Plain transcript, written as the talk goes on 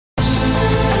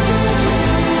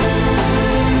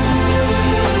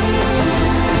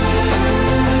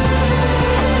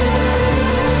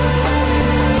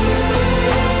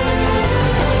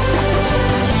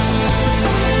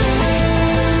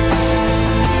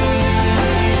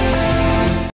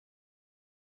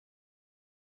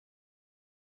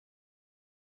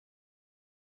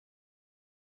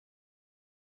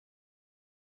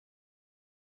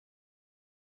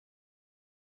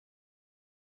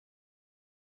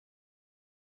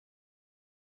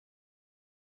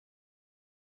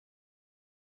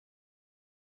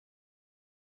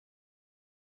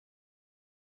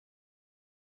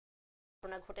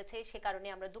ঘটনা ঘটেছে সে কারণে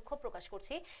আমরা দুঃখ প্রকাশ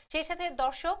করছি। সেই সাথে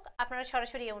দর্শক আপনারা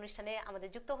সরাসরি এই অনুষ্ঠানে আমাদের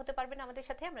যুক্ত হতে পারবেন আমাদের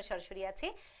সাথে। আমরা সরাসরি আছি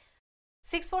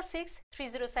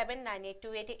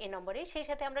 6463079828 এই নম্বরে। সেই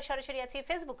সাথে আমরা সরাসরি আছি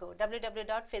ফেসবুকেও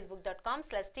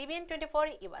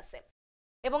www.facebook.com/tbn24usa।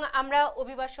 এবং আমরা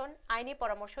অভিবাসন, আইনি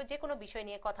পরামর্শ, যে কোনো বিষয়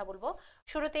নিয়ে কথা বলবো।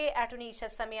 শুরুতে অ্যাটর্নি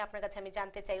ইশাসামি, আপনার কাছে আমি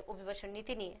জানতে চাই অভিবাসন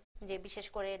নীতি নিয়ে, যে বিশেষ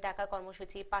করে ঢাকা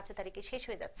কর্মসূচি 5 তারিখে শেষ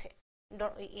হয়ে যাচ্ছে,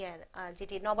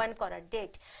 যেটি নবায়ন করার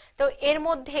ডেট। তো এর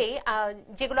মধ্যেই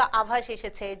যেগুলো আভাস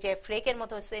এসেছে যে ফ্রেকের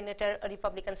মতো সিনেটর,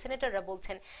 রিপাবলিকান সিনেটররা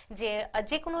বলছেন যে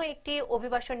যে কোনো একটি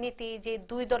অভিবাসন নীতি যে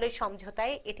দুই দলের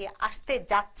সমঝোতায় এটি আসতে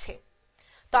যাচ্ছে।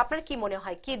 তো আপনার কি মনে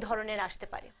হয় কি ধরনের আসতে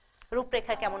পারে,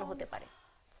 রূপরেখা কেমন হতে পারে?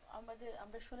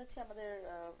 আমরা শুনেছি আমাদের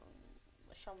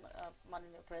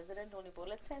মাননীয় প্রেসিডেন্ট উনি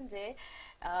বলেছেন যে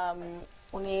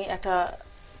উনি একটা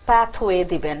পাথওয়ে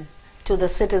দিবেন টু দ্য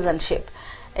সিটিজেনশিপ,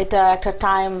 এটা একটা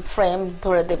টাইম ফ্রেম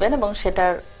ধরে দেবেন এবং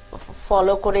সেটার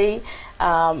ফলো করেই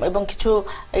এবং কিছু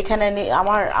এখানে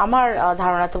আমার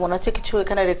ধারণাতে মনে হচ্ছে কিছু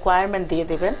এখানে রিকোয়ারমেন্ট দিয়ে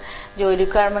দিবেন, যে ওই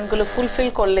রিকোয়ারমেন্টগুলো ফুলফিল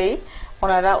করলেই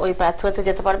ওনারা ওই পাথওয়েতে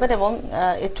যেতে পারবেন এবং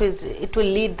it will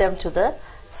lead them to the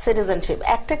citizenship.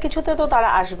 একটা কিছুতে তো তারা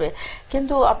আসবে,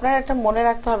 কিন্তু আপনার একটা মনে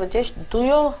রাখতে হবে যে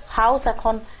দুইও হাউস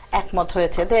এখন একমত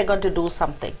হয়েছে, দে are going to do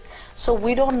something, so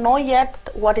we don't know yet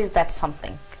what is that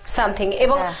something.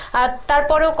 এবং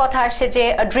তারপরেও কথা আসছে যে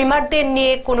ড্রিমারদের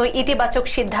নিয়ে কোনো ইতিবাচক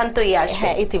সিদ্ধান্তই আসবে।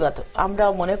 হ্যাঁ, ইতিবাচক,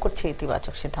 আমরাও মনে করছি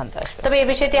ইতিবাচক সিদ্ধান্ত আসবে। তবে এই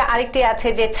বিষয়টি আরেকটি আছে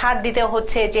যে ছাড় দিতে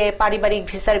হচ্ছে যে পারিবারিক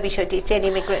ভিসার বিষয়টি,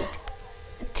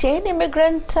 চেইন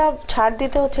ইমিগ্রেন্ট ছাড়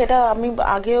দিতে হচ্ছে। এটা আমি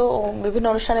আগেও বিভিন্ন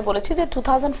অনুষ্ঠানে বলেছি যে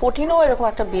 2014-ও এরকম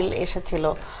একটা বিল এসেছিল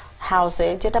হাউসে,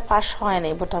 যেটা পাস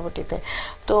হয়নি ভোটাভুটিতে।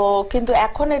 তো কিন্তু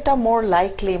এখন এটা মোর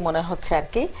লাইকলি মনে হচ্ছে আর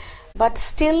কি, বাট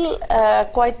স্টিল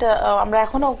আমরা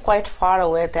এখনো কোয়াইট ফার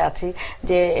ওয়েতে আছি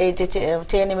যে এই যে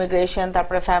চেইন ইমিগ্রেশন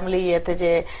তারপরে ফ্যামিলি ইয়েতে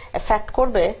যে এফেক্ট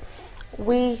করবে।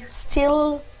 উই স্টিল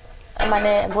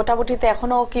মানে ভোটাভুটিতে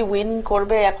এখনো কি উইন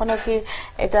করবে, এখনো কি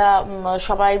এটা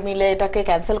সবাই মিলে এটাকে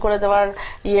ক্যান্সেল করে দেওয়ার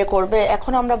করবে,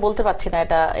 এখনো আমরা বলতে পারছি না।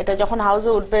 এটা যখন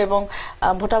হাউসে উঠবে এবং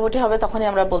ভোটাভুটি হবে তখনই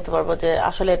আমরা বলতে পারবো যে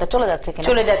আসলে এটা চলে যাচ্ছে কিনা।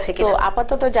 তো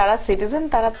আপাতত যারা সিটিজেন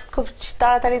তারা খুব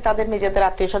তাড়াতাড়ি তাদের নিজেদের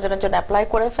আত্মীয় স্বজনের জন্য অ্যাপ্লাই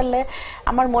করে ফেললে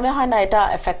আমার মনে হয় না এটা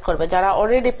এফেক্ট করবে। যারা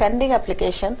already pending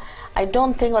application, I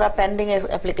don't think ওরা পেন্ডিং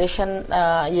অ্যাপ্লিকেশন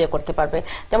করতে পারবে।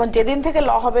 যেমন যেদিন থেকে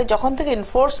ল হবে, যখন থেকে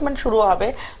এনফোর্সমেন্ট শুরু হবে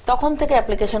তখন থেকে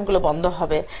অ্যাপ্লিকেশন গুলো বন্ধ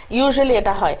হবে। ইউজুয়ালি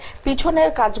এটা হয়, পিছনের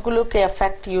কাজগুলোকে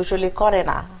এফেক্ট ইউজুয়ালি করে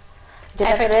না,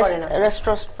 যেটা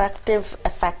রেট্রোস্পেক্টিভ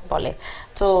এফেক্ট বলে।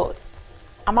 তো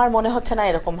আমার মনে হচ্ছে না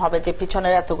এরকম হবে যে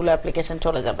পিছনের এতগুলো অ্যাপ্লিকেশন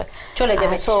চলে যাবে।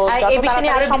 এই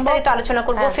বিষয়ে আরো বিস্তারিত আলোচনা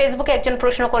করব। ফেসবুকে একজন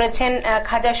প্রশ্ন করেছেন,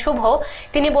 খাজা শুভ,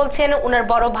 তিনি বলছেন উনার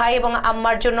বড় ভাই এবং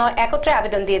আম্মার জন্য একত্রে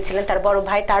আবেদন দিয়েছিলেন, তার বড়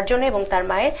ভাই তার জন্য এবং তার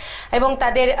মায়ের, এবং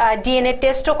তাদের ডিএনএ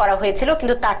টেস্টও করা হয়েছিল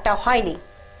কিন্তু তারটা হয়নি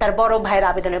তার বড় ভাইয়ের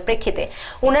আবেদনের প্রেক্ষিতে।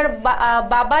 উনার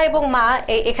বাবা এবং মা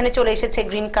এখানে চলে এসেছে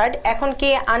গ্রিন কার্ড। এখন কি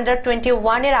আন্ডার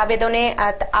 21 এর আবেদনে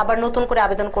আবার নতুন করে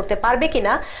আবেদন করতে পারবে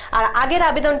কিনা, আর আগের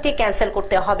আবেদনটি ক্যান্সেল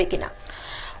করতে হবে কিনা?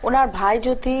 ওনার ভাই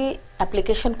যদি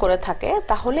অ্যাপ্লিকেশন করে থাকে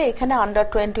তাহলে এখানে আন্ডার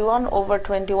 21 ওভার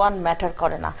 21 ম্যাটার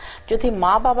করে না। যদি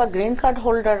মা বাবা গ্রিন কার্ড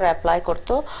হোল্ডার অ্যাপ্লাই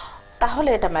করতো তাহলে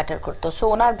এটা ম্যাটার করতো। সো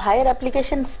ওনার ভাইয়ের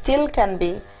অ্যাপ্লিকেশন স্টিল ক্যান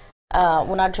বি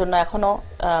ওনার জন্য এখনো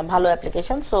ভালো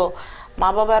অ্যাপ্লিকেশন। সো মা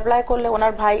বাবা অ্যাপ্লাই করলে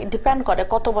ওনার ভাই, ডিপেন্ড করে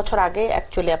কত বছর আগে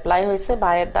অ্যাকচুয়ালি অ্যাপ্লাই হয়েছে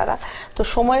ভাইয়ের দ্বারা। তো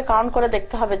সময় কাউন্ট করে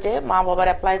দেখতে হবে যে মা বাবার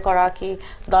অ্যাপ্লাই করা কি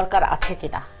দরকার আছে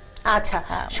কিনা। আচ্ছা,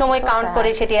 সময় কাউন্ট করে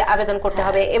সেটি আবেদন করতে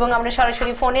হবে। এবং আমরা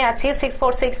সরাসরি ফোনে আছি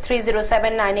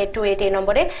 6463079828 এই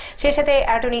নম্বরে। সেই সাথে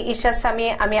অ্যাটর্নি ইশাসামি,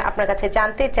 আমি আপনার কাছে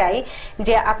জানতে চাই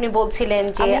যে আপনি বলছিলেন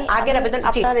যে আগের আবেদন,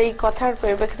 আপনার এই কথার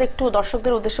পরিপ্রেক্ষিতে একটু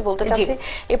দর্শকদের উদ্দেশ্যে বলতে চাচ্ছি,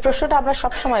 এই প্রশ্নটা আমরা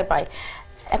সব সময় পাই।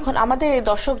 এখন আমাদের এই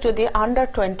দর্শক যদি আন্ডার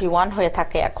 21 হয়ে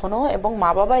থাকে এখনো এবং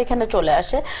মা বাবা এখানে চলে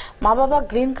আসে, মা বাবা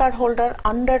গ্রিন কার্ড হোল্ডার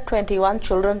আন্ডার 21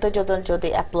 চিলড্রেনদের যদি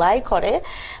অ্যাপ্লাই করে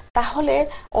তাহলে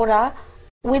ওরা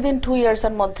উইদিন 2 ইয়ার্স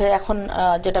এর মধ্যে, এখন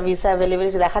যেটা ভিসা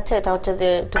অ্যাভেলেবিলিটি দেখাচ্ছে এটা হচ্ছে যে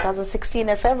 2016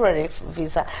 এর ফেব্রুয়ারি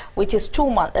visa, which is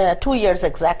 2 years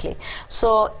exactly. So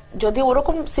যদি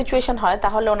ওরকম সিচুয়েশন হয়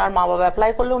তাহলে ওনার মা বাবা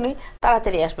অ্যাপ্লাই করলে উনি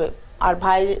তাড়াতাড়ি আসবে। আর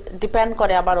ভাই ডিপেন্ড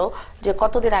করে আবারও যে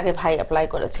কতদিন আগে ভাই অ্যাপ্লাই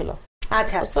করেছিল।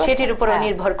 আচ্ছা, সেটির উপর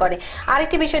নির্ভর করে।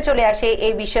 আরেকটি বিষয় চলে আসে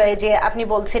এই বিষয়ে, যে আপনি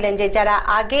বলছিলেন যে যারা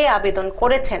আগে আবেদন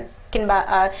করেছেন কিংবা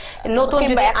নতুন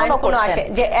যদি আইন কোনো আসে,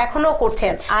 যে এখনো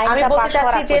করছেন, আমি বলতে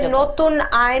চাচ্ছি যে নতুন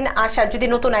আইন আসার, যদি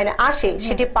নতুন আইন আসে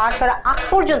সেটি পাস হওয়ার আগ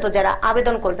পর্যন্ত যারা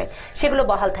আবেদন করবেন সেগুলো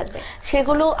বহাল থাকবে,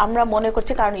 সেগুলো আমরা মনে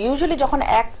করছি। কারণ ইউজুয়ালি যখন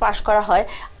অ্যাক্ট পাস করা হয়,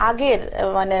 আগের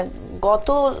মানে গত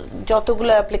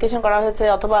যতগুলো অ্যাপ্লিকেশন করা হয়েছে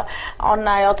অথবা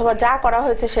অন্যায় অথবা যা করা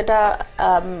হয়েছে সেটা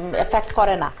এফেক্ট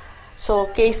করে না। সো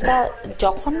কেসটা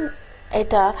যখন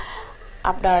এটা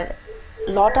আপনার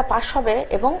লটা পাস হবে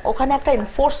এবং ওখানে একটা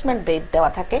এনফোর্সমেন্ট ডেট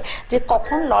দেওয়া থাকে যে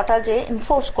কখন লটা যে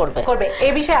এনফোর্স করবে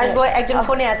এই বিষয়ে আসবো। একজন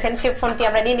ফোনে আছেন, সে ফোনটি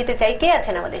আমরা নিয়ে নিতে চাই। কে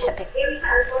আছেন আমাদের সাথে?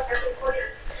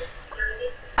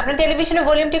 আপনার টেলিভিশনের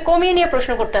ভলিউমটি কমিয়ে নিয়ে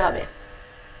প্রশ্ন করতে হবে।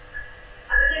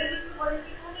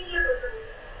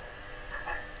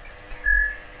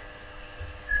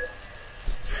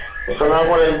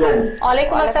 আসসালামু আলাইকুম।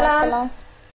 ওয়ালাইকুম আসসালাম।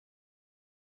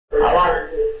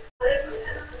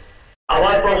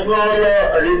 আমার প্রশ্ন হলো,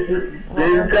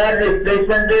 গ্রিন কার্ড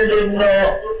রিপ্লেসমেন্টের জন্য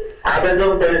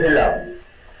আবেদন করেছিলাম,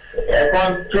 এখন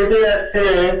চিঠি আসছে,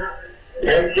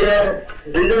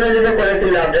 দুজনের জন্য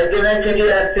করেছিলাম, একজনের চিঠি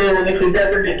আসছে উনি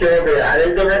ফিঙ্গারপ্রিন্ট দিতে হবে,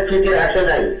 আরেকজনের চিঠি আসে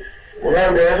নাই, ওনার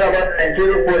বয়স আবার 90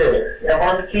 উপরে,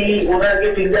 এখন কি ওনাকে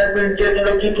ফিঙ্গারপ্রিন্টের জন্য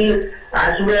চিঠি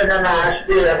আসবে না না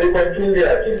আসবে, আমি কনফিউজে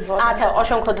আছি। আচ্ছা,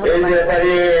 অসংখ্য ধন্যবাদ। এই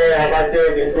ব্যাপারে আমাকে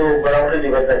কিন্তু পরামর্শ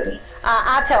দিতে থাকি।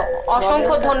 আচ্ছা,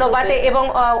 অসংখ্য ধন্যবাদ এবং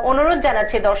অনুরোধ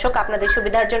জানাচ্ছি দর্শক আপনাদের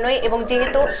সুবিধার জন্যই, এবং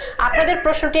যেহেতু আপনাদের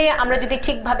প্রশ্নটি আমরা যদি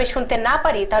ঠিকভাবে শুনতে না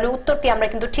পারি তাহলে উত্তরটি আমরা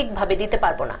কিন্তু ঠিকভাবে দিতে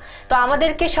পারবো না। তো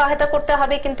আমাদেরকে সহায়তা করতে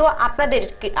হবে কিন্তু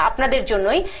আপনাদের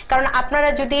জন্যই, কারণ আপনারা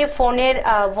যদি ফোনের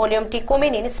ভলিউমটি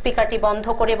কমিয়ে নিন, স্পিকারটি বন্ধ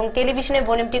করে এবং টেলিভিশনের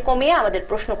ভলিউমটি কমিয়ে আমাদের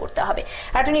প্রশ্ন করতে হবে।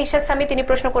 অ্যাটর্নি ইশাদ সামি তিনি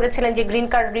প্রশ্ন করেছিলেন যে গ্রিন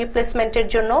কার্ড রিপ্লেসমেন্টের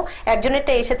জন্য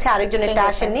একজনেরটা এসেছে, আরেকজনেরটা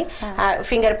আসেনি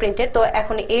ফিঙ্গারপ্রিন্টের, তো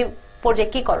এখন এই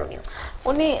পর্যায়ে কি করণীয়?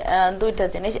 উনি দুইটা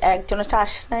জিনিস, একজনেরটা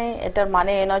আসে নাই এটার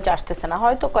মানে নয় যে আসতেছে না,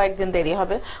 হয়তো কয়েকদিন দেরি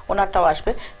হবে, ওনারটাও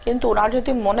আসবে। কিন্তু ওনার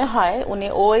যদি মনে হয়, উনি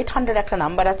 0800 একটা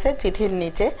নাম্বার আছে চিঠির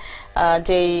নিচে,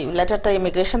 যেই লেটারটা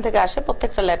ইমিগ্রেশন থেকে আসে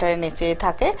প্রত্যেকটা লেটারের নিচে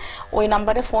থাকে, ওই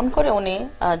নাম্বারে ফোন করে উনি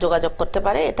যোগাযোগ করতে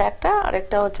পারে। এটা একটা।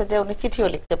 আরেকটা হচ্ছে যে উনি চিঠিও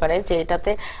লিখতে পারে যে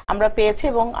এটাতে আমরা পেয়েছি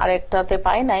এবং আরেকটাতে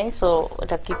পাই নাই, সো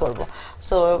এটা কি করব।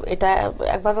 সো এটা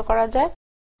একভাবে করা যায়।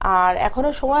 আর এখনো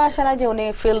সময় আসে না যে উনি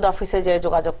ফিল্ড অফিসে যে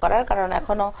যোগাযোগ করার, কারণ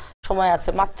এখনো সময় আছে,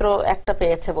 মাত্র একটা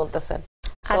পেয়েছে বলতেছেন,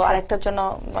 আরেকটার জন্য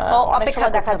অপেক্ষা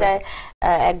দেখা যায়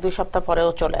 1-2 সপ্তাহ পরেও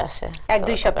চলে আসে।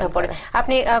 1-2 সপ্তাহ পরে।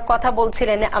 আপনি কথা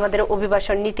বলছিলেন আমাদের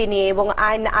অভিবাসন নীতি নিয়ে এবং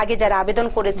আইন আগে যারা আবেদন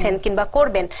করেছেন কিংবা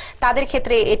করবেন তাদের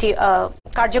ক্ষেত্রে এটি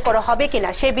কার্যকর হবে কিনা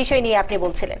সেই বিষয় নিয়ে আপনি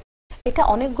বলছিলেন। এটা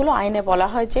অনেকগুলো আইনে বলা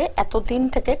হয় যে এতদিন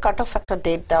থেকে কাট অফ একটা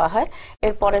ডেট দেওয়া হয়,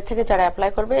 এরপরে থেকে যারা অ্যাপ্লাই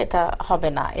করবে এটা হবে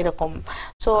না এরকম।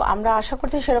 সো আমরা আশা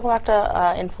করছি সেরকম একটা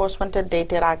এনফোর্সমেন্টের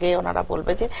ডেটের আগে ওনারা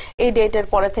বলবে যে এই ডেটের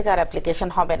পরে থেকে আর অ্যাপ্লিকেশন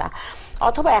হবে না।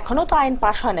 অথবা এখনো তো আইন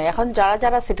পাস হয় নাই, এখন যারা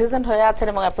যারা সিটিজেন হয়ে আছেন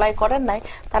এবং অ্যাপ্লাই করেন নাই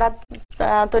তারা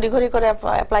তড়িঘড়ি করে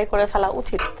অ্যাপ্লাই করে ফেলা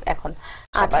উচিত এখন।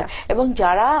 আচ্ছা, এবং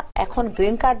যারা এখন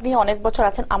গ্রিন কার্ড নিয়ে অনেক বছর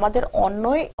আছেন, আমাদের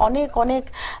অনেক অনেক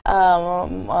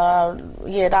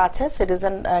ইয়েরা আছে,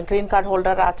 সিটিজেন গ্রিন কার্ড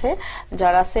হোল্ডার আছে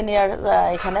যারা সিনিয়র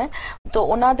এখানে, তো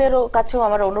ওনাদেরও কাছেও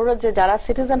আমার অনুরোধ যে যারা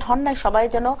সিটিজেন হন নাই সবাই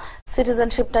যেন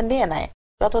সিটিজেনশিপটা নিয়ে নেয়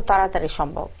যত তাড়াতাড়ি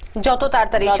সম্ভব,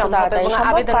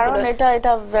 কারণ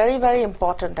এটা ভেরি ভেরি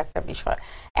ইম্পর্টেন্ট একটা বিষয়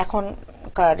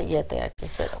এখনকার ইয়েতে আর কি।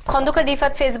 খন্দকার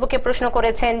রিফাত ফেসবুকে প্রশ্ন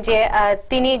করেছেন যে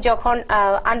তিনি যখন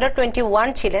আন্ডার 21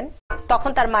 ছিলেন তখন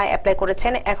তার মা অ্যাপ্লাই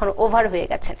করেছেন, এখন ওভার হয়ে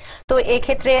গেছেন, তো এই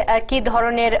ক্ষেত্রে কি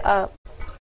ধরনের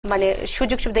মানে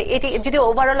সুযোগ সুবিধা, এটি যদি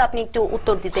ওভারঅল আপনি একটু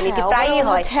উত্তর দিতেন। এটি প্রায়ই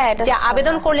হয় যে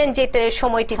আবেদন করলেন যে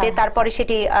সময়টিতে, তারপরে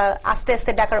সেটি আস্তে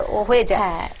আস্তে ডাকার হয়ে যায়।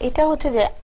 হ্যাঁ, এটা হচ্ছে যে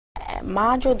মা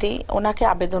যদি ওনাকে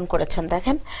আবেদন করেছেন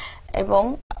দেখেন, এবং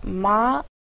মা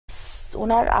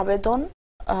ওনার আবেদন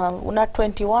ওনার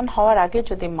 21 হওয়ার আগে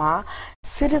যদি মা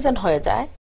সিটিজেন হয়ে যায়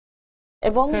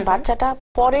এবং বাচ্চাটা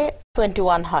পরে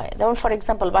 21 হয়, যেমন ফর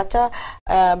এক্সাম্পল বাচ্চা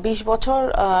 20 বছর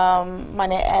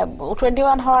মানে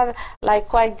 21 হওয়ার লাইক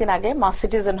কয়েকদিন আগে মা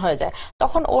সিটিজেন হয়ে যায়,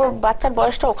 তখন ওর বাচ্চার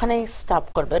বয়সটা ওখানেই স্টপ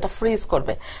করবে, এটা ফ্রিজ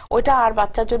করবে ওইটা। আর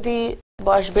বাচ্চা যদি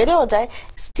বয়স বেড়েও যায়,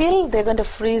 still they going to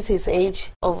fridge his age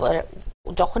over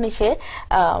যখনই সে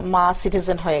মা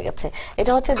সিটিজেন হয়ে গেছে।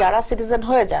 এটা হচ্ছে যারা সিটিজেন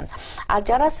হয়ে যান। আর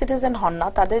যারা সিটিজেন হন না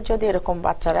তাদের যদি এরকম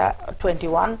বাচ্চারা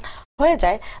 21 হয়ে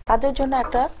যায়, তাদের জন্য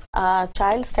একটা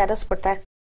চাইল্ড স্ট্যাটাস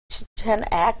প্রোটেকশন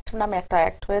অ্যাক্ট নামে একটা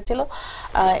অ্যাক্ট হয়েছিল।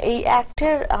 এই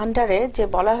অ্যাক্টের আন্ডারে যে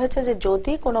বলা হয়েছে যে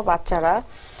যদি কোনো বাচ্চারা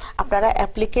আপনারা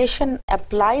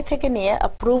অ্যাপ্লাই থেকে নিয়ে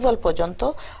অ্যাপ্রুভাল পর্যন্ত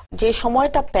যে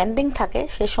সময়টা পেন্ডিং থাকে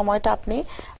সেই সময়টা আপনি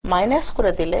মাইনাস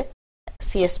করে দিলে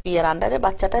সিএসপি এর আন্ডারে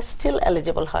বাচ্চাটা স্টিল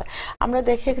এলিজিবল হয়। আমরা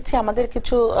দেখেছি আমাদের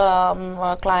কিছু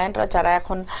ক্লায়েন্টরা যারা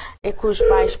এখন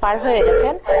 21-22 পার হয়ে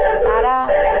গেছেন, তারা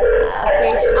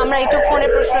আমরা একটু ফোনে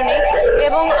প্রশ্ন নেই,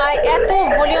 এবং এত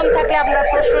ভলিউম থাকলে আমরা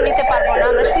প্রশ্ন নিতে পারবো না,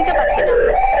 আমরা শুনতে পাচ্ছি না।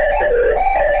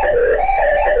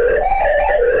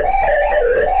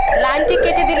 লাইনটি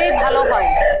কেটে দিলেই ভালো হয়।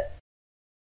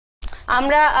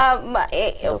 আমরা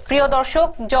প্রিয় দর্শক,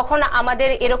 যখন আমাদের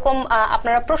এরকম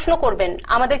আপনারা প্রশ্ন করবেন,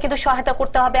 আমাদের কিন্তু সহায়তা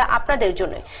করতে হবে আপনাদের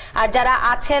জন্য। আর যারা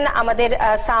আছেন আমাদের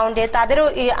সাউন্ডে, তাদেরও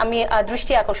আমি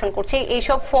দৃষ্টি আকর্ষণ করছি,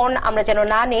 এইসব ফোন আমরা যেন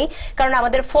না নেই, কারণ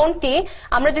আমাদের ফোনটি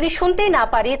আমরা যদি শুনতেই না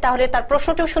পারি তাহলে তার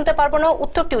প্রশ্নটিও শুনতে পারবো না,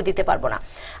 উত্তরটিও দিতে পারবো না।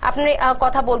 আপনি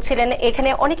কথা বলছিলেন, এখানে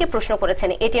অনেকে প্রশ্ন করেছেন।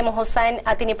 এটিএম হোসাইন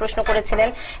তিনি প্রশ্ন করেছিলেন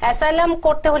অ্যাসাইলাম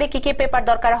করতে হলে কি কি পেপার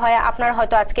দরকার হয়। আপনার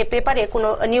হয়তো আজকে পেপারে কোনো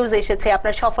নিউজ এসেছে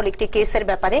আপনার সফল একটি কেসের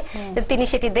ব্যাপারে, তিনি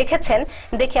সেটি দেখেছেন,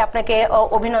 দেখে আপনাকে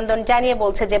অভিনন্দন জানিয়ে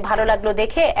বলছে যে ভালো লাগলো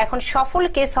দেখে। এখন সফল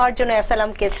কেস হওয়ার জন্য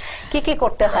অ্যাসাইলাম কেস কি কি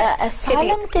করতে হয়?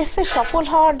 অ্যাসাইলাম কেসে সফল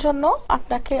হওয়ার জন্য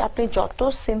আপনি যত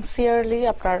সিনসিয়ারলি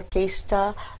আপনার কেসটা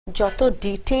যত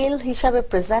ডিটেইল হিসাবে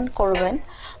প্রেজেন্ট করবেন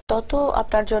তত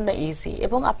আপনার জন্য ইজি,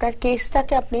 এবং আপনার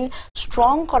কেসটাকে আপনি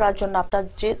স্ট্রং করার জন্য আপনার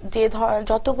যে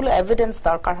যতগুলো এভিডেন্স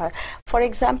দরকার হয়। ফর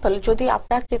এক্সাম্পল, যদি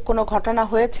আপনাকে কোনো ঘটনা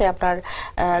হয়েছে আপনার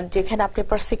যেখানে আপনি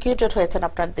প্রসিকিউটেড হয়েছেন,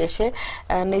 আপনার দেশে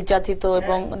নির্যাতিত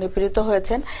এবং নিপীড়িত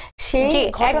হয়েছেন, সেই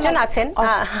একজন আছেন,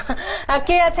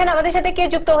 কে আছেন আমাদের সাথে, কে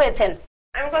যুক্ত হয়েছেন?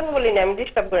 আমি কথা বলিনি, আমি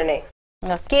ডিস্টার্ব করে নেই।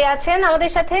 কে আছেন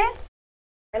আমাদের সাথে?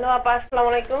 হ্যালো আপা, আসসালামু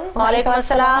আলাইকুম। ওয়ালাইকুম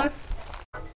আসসালাম।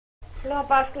 হ্যালো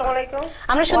আপা, আসসালামু আলাইকুম।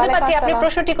 আমরা শুনতে পাচ্ছি, আপনি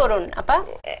প্রশ্নটি করুন আপা।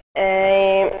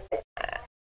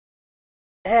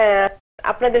 হ্যাঁ,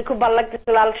 আপনাদের খুব ভালো লাগতেছে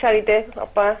লাল শাড়িতে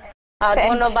আপা।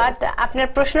 ধন্যবাদ। আপনার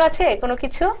প্রশ্ন আছে কোনো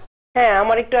কিছু? হ্যাঁ,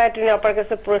 আমার একটু অ্যাটর্নি আপার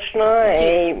কাছে প্রশ্ন।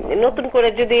 এই নতুন করে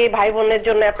যদি ভাই বোনের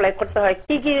জন্য অ্যাপ্লাই করতে হয়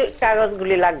কি কি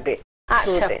কাগজগুলি লাগবে?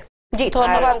 আচ্ছা, জি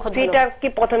ধন্যবাদ। ফিটা কি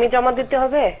প্রথমে জমা দিতে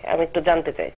হবে? আমি একটু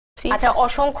জানতে চাই। আচ্ছা,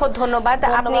 অসংখ্য ধন্যবাদ।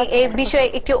 আপনি এই বিষয়ে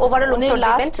একটি ওভারঅল উত্তর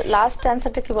দিবেন। লাস্ট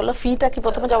অ্যানসারটা কি বলো, ফিটা কি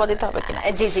প্রথমে জমা দিতে হবে কিনা?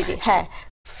 জি জি জি, হ্যাঁ,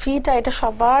 ফিটা এটা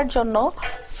সবার জন্য,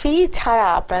 ফি ছাড়া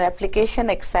আপনার অ্যাপ্লিকেশন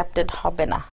অ্যাকসেপ্টেড হবে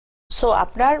না। সো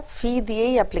আপনার ফি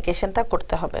দিয়েই অ্যাপ্লিকেশনটা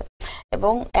করতে হবে,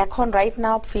 এবং এখন রাইট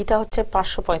নাও ফিটা হচ্ছে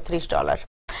 $535।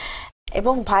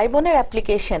 এবং ভাই বোনের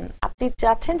অ্যাপ্লিকেশন, আপনি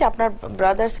চাচ্ছেন যে আপনার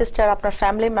ব্রাদার সিস্টার আপনার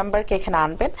ফ্যামিলি মেম্বারকে এখানে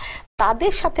আনবেন,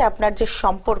 তাদের সাথে আপনার যে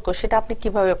সম্পর্ক সেটা আপনি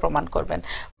কিভাবে প্রমাণ করবেন?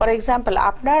 ফর এক্সাম্পল,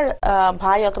 আপনার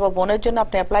ভাই অথবা বোনের জন্য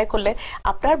আপনি অ্যাপ্লাই করলে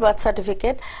আপনার বার্থ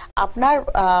সার্টিফিকেট, আপনার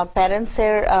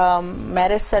প্যারেন্টসের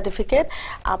ম্যারেজ সার্টিফিকেট,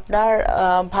 আপনার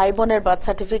ভাই বোনের বার্থ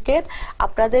সার্টিফিকেট,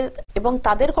 আপনাদের এবং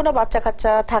তাদের কোনো বাচ্চা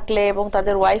কাচ্চা থাকলে এবং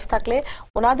তাদের ওয়াইফ থাকলে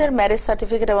ওনাদের ম্যারেজ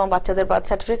সার্টিফিকেট এবং বাচ্চাদের বার্থ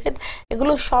সার্টিফিকেট,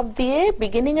 এগুলো সব দিয়ে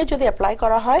বিগিনিং এ যদি অ্যাপ্লাই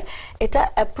করা হয়, এটা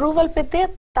অ্যাপ্রুভাল পেতে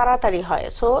তাড়াতাড়ি হয়।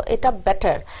 সো এটা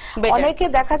বেটার। অনেকে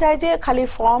দেখা যায় যে খালি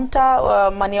ফর্মটা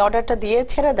মানি অর্ডারটা দিয়ে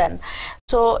ছেড়ে দেন।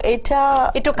 তো এটা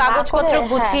একটু কাগজপত্র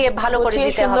গুছিয়ে ভালো করে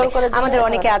দিতে হবে। আমাদের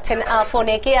অনেকে আছেন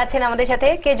ফোনে, কে আছেন আমাদের সাথে,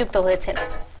 কে যুক্ত হয়েছেন?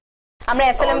 আমরা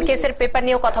অ্যাসাইলাম কেসের পেপার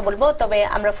নিয়েও কথা বলবো, তবে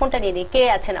আমরা ফোনটা নিয়ে নিই। কে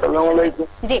আছেন আমাদের সাথে?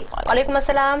 জি, ওয়ালাইকুম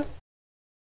আসসালাম।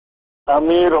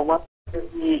 আমি রোমান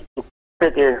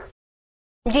থেকে।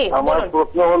 জি, আমার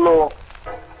প্রশ্ন হলো,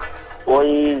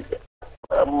 ওই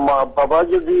বাবা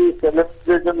যদি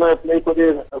ছেলেদের জন্য অ্যাপ্লাই করে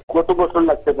কত বছর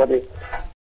লাগতে পারে?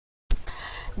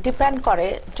 ডিপেন্ড করে।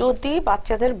 যদি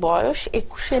বাচ্চাদের বয়স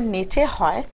 21-এর নিচে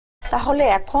হয় তাহলে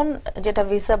এখন যেটা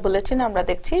ভিসা বুলেটিন আমরা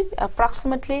দেখছি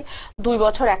অ্যাপ্রক্সিমেটলি 2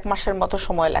 বছর 1 মাসের মতো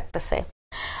সময় লাগতেছে।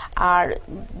 আর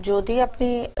যদি আপনি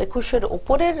 21-এর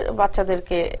উপরের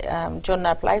বাচ্চাদেরকে জন্য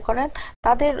অ্যাপ্লাই করেন,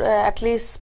 তাদের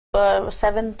অ্যাটলিস্ট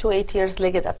 7 to 8 years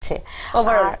লেগে যাচ্ছে।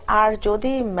 আর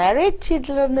যদি ম্যারিড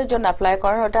চিলড্রেনদের জন্য অ্যাপ্লাই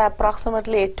করেন, ওটা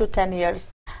অ্যাপ্রক্সিমেটলি 8 to 10 years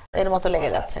এর মতো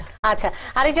লেগে যাচ্ছে। আচ্ছা,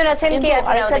 আরেকজন আছেন, কে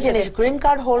আছেন? একটা জিনিস, গ্রিন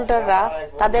কার্ড হোল্ডাররা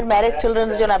তাদের ম্যারিড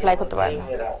চিলড্রেনদের জন্য অ্যাপ্লাই করতে পারেন না।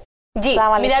 জি,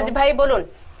 মিরাজ ভাই বলুন।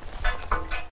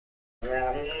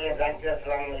 আমি জানতে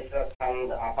চাইছিলাম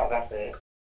আপনার কাছে,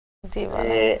 জি,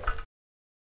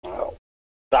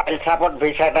 চাইল্ড সাপোর্ট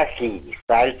ভিসাটা কি?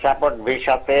 চাইল্ড সাপোর্ট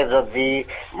ভিসাতে যদি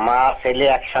মা ছেলে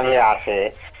একসঙ্গে আসে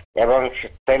এবং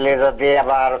ছেলে যদি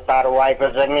আবার তার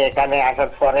ওয়াইফের জন্য এখানে আসার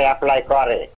পরে অ্যাপ্লাই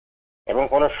করে এবং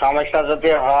কোনো সমস্যা যদি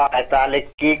হয়, তাহলে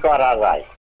কি করা যায়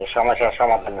এই সমস্যার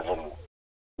সমাধানের জন্য?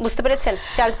 বুঝতে পেরেছেন?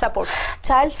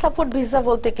 চাইল্ড সাপোর্ট ভিসা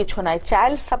বলতে কিছু নাই।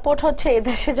 চাইল্ড সাপোর্ট হচ্ছে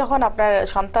এদেশে যখন আপনার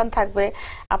সন্তান থাকবে,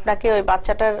 আপনাকে ওই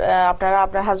বাচ্চাটার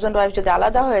আপনার হাজব্যান্ড ওয়াইফ যদি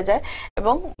আলাদা হয়ে যায়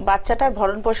এবং বাচ্চাটার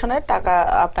ভরণ পোষণের টাকা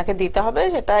আপনাকে দিতে হবে,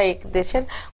 সেটা এই দেশের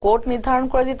কোর্ট নির্ধারণ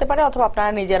করে দিতে পারে অথবা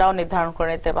আপনারা নিজেরাও নির্ধারণ করে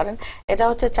নিতে পারেন। এটা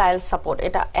হচ্ছে চাইল্ড সাপোর্ট,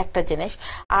 এটা একটা জিনিস।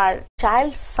 আর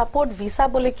চাইল্ড সাপোর্ট ভিসা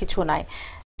বলে কিছু নাই।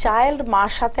 চাইল্ড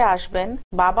মার সাথে আসবেন,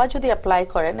 বাবা যদি অ্যাপ্লাই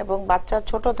করেন এবং বাচ্চা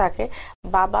ছোট থাকে,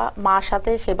 বাবা মার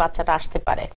সাথে সেই বাচ্চাটা আসতে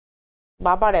পারে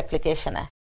বাবার অ্যাপ্লিকেশনে।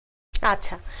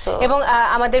 আচ্ছা, এবং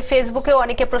আমাদের ফেসবুকে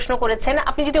অনেকে প্রশ্ন করেছেন,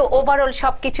 আপনি যদি ওভারঅল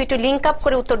সবকিছু একটু লিংক আপ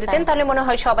করে উত্তর দিতেন তাহলে মনে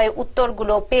হয় সবাই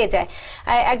উত্তরগুলো পেয়ে যায়।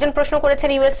 একজন প্রশ্ন করেছেন,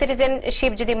 ইউএস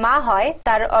সিটিজেনশিপ যদি মা হয়,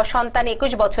 তার সন্তান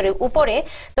 21 বছরের উপরে,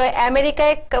 তো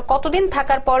আমেরিকায় কতদিন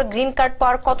থাকার পর, গ্রিন কার্ড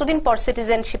পাওয়ার কতদিন পর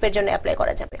সিটিজেনশিপের জন্য অ্যাপ্লাই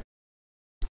করা যাবে?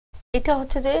 এটা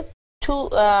হচ্ছে যে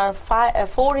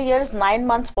 4 years 9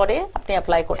 months পরে আপনি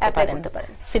অ্যাপ্লাই করতে পারেন।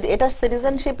 এটা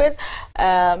সিটিজেনশিপের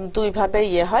দুই ভাবে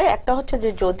ইয়ে হয়। একটা হচ্ছে যে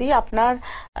যদি আপনার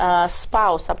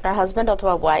স্পাউস, আপনার হাজবেন্ড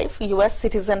অথবা ওয়াইফ ইউএস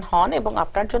সিটিজেন হন এবং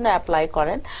আপনার জন্য অ্যাপ্লাই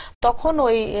করেন, তখন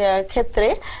ওই ক্ষেত্রে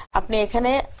আপনি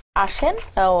এখানে আসেন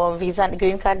ভিসা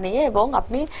গ্রিন কার্ড নিয়ে, এবং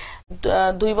আপনি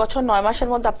 2 বছর 9 মাসের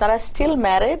মধ্যে আপনারা স্টিল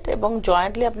ম্যারিড এবং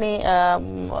জয়েন্টলি আপনি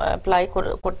অ্যাপ্লাই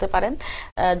করতে পারেন,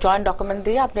 জয়েন্ট ডকুমেন্ট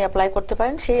দিয়ে আপনি অ্যাপ্লাই করতে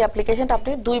পারেন। সেই অ্যাপ্লিকেশনটা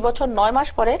আপনি 2 বছর 9 মাস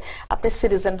পরে আপনি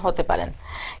সিটিজেন হতে পারেন।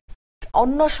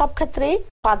 অন্য সব ক্ষেত্রেই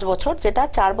 5 বছর, যেটা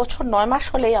 4 বছর 9 মাস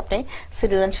হলেই আপনি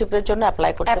সিটিজেনশিপের জন্য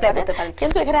অ্যাপ্লাই করতে পারেন।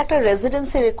 কিন্তু এখানে একটা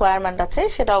রেসিডেন্সি রিকোয়ারমেন্ট আছে,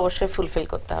 সেটা অবশ্যই ফুলফিল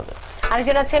করতে হবে।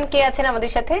 আরেকজন আছেন, কে আছেন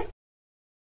আমাদের সাথে?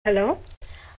 হ্যালো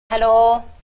হ্যালো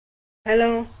হ্যালো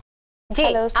জি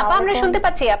আপা, আমরা শুনতে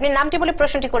পাচ্ছি, আপনি নামটি বলে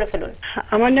প্রশ্নটি করে ফেলুন।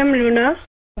 আমার নাম লুনা।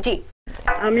 জি,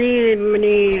 আমি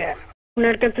মানে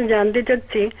ওনার কাছে জানতে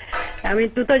চাচ্ছি, আমি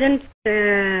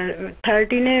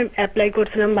 2013-এ অ্যাপ্লাই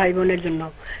করছিলাম ভাই বোনের জন্য,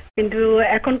 কিন্তু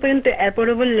এখন পর্যন্ত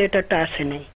অ্যাপ্রুভাল লেটারটা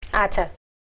আসেনি। আচ্ছা,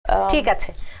 ঠিক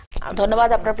আছে, ধন্যবাদ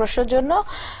আপনার প্রশ্নের জন্য।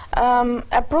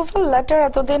 অ্যাপ্রুভাল লেটার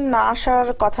এতদিন না আসার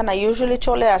কথা না, ইউজুয়ালি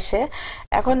চলে আসে।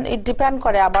 এখন ইট ডিপেন্ড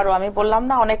করে, আবারও আমি বললাম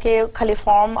না, অনেকে খালি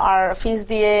ফর্ম আর ফিস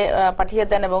দিয়ে পাঠিয়ে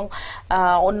দেন এবং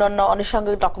অন্যান্য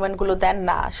আনুষঙ্গিক ডকুমেন্টগুলো দেন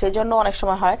না, সেই জন্য অনেক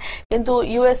সময় হয়। কিন্তু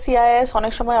ইউএসসিআইএস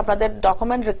অনেক সময় আপনাদের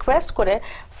ডকুমেন্ট রিকোয়েস্ট করে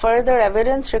ফার্দার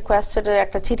এভিডেন্স রিকোয়েস্টেডের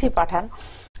একটা চিঠি পাঠান।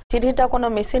 চিঠিটা কোনো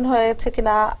মিসিং হয়েছে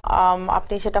কিনা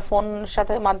আপনি সেটা ফোন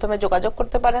সাথে মাধ্যমে যোগাযোগ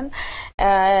করতে পারেন,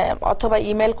 অথবা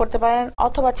ইমেল করতে পারেন,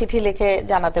 অথবা চিঠি লিখে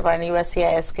জানাতে পারেন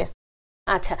ইউএসসিআইএস কে।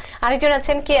 আচ্ছা, আরেকজন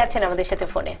আছেন, কে আছেন আমাদের সাথে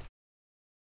ফোনে?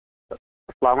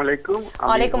 আসসালামু আলাইকুম।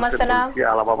 ওয়ালাইকুম আসসালাম।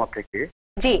 আলাবামা থেকে।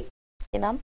 জি, কি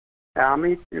নাম? আমি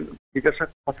জিজ্ঞাসা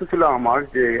কথা ছিল আমার,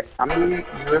 যে আমি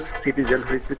ইউএস সিটিজেন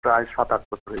হয়েছি প্রায় 7-8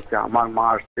 বছর হয়েছে, আমার মা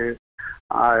আসছে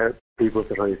 2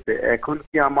 বছর হয়েছে। এখন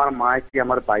কি আমার মা কি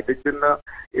আমার বাইরের জন্য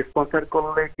স্পন্সর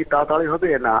করলে কি তাড়াতাড়ি হবে,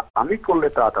 না আমি করলে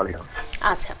তাড়াতাড়ি হবে?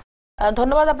 আচ্ছা,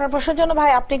 ধন্যবাদ আপনার প্রশ্নের জন্য।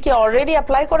 ভাই, আপনি কি অলরেডি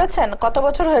অ্যাপ্লাই করেছেন? কত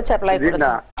বছর হয়েছে অ্যাপ্লাই করেছেন?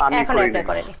 না, আমি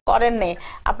করেননি।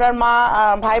 আপনার মা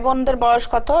ভাই বোনদের বয়স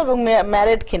কত এবং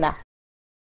ম্যারিড কিনা?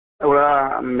 ওরা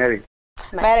ম্যারিড।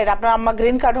 আপনার আম্মা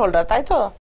গ্রিন কার্ড হোল্ডার, তাই তো?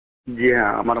 জি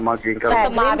হ্যাঁ, আমার মা গ্রিন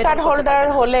কার্ড হোল্ডার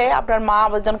হলে আপনার মা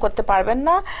আবেদন করতে পারবেন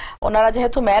না। ওনারা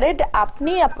যেহেতু ম্যারিড,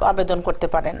 আপনি আবেদন করতে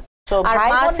পারেন।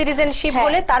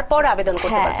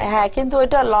 হ্যাঁ, কিন্তু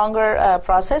এটা লঙ্গার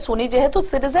প্রসেস। উনি যেহেতু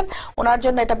সিটিজেন, ওনার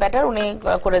জন্য এটা বেটার, উনি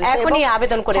করে দেন।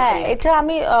 এটা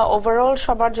আমি ওভারঅল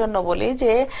সবার জন্য বলি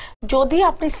যে যদি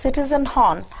আপনি সিটিজেন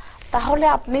হন, তাহলে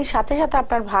আপনি সাথে সাথে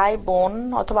আপনার ভাই বোন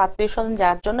অথবা আত্মীয় স্বজন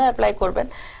যার জন্য অ্যাপ্লাই করবেন,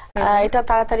 এটা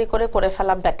তাড়াতাড়ি করে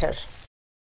ফেলা বেটার।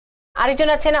 আরেকজন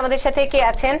আছেন আমাদের সাথে, কে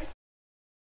আছেন?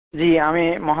 জি, আমি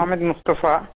মোহাম্মদ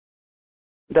মুস্তফা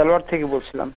দেলোয়ার থেকে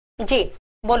বলছিলাম। জি,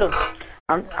 বলুন।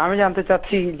 আমি জানতে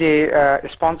চাচ্ছি যে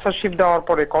স্পন্সরশিপ দেওয়ার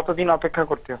পরে কতদিন অপেক্ষা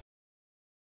করতে হবে?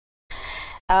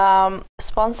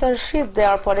 স্পন্সরশিপ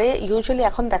দেওয়ার পরে ইউজুয়ালি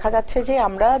এখন দেখা যাচ্ছে যে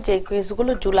আমরা যে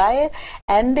কেসগুলো জুলাইয়ের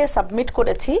এন্ডে সাবমিট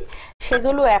করেছি,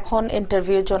 সেগুলো এখন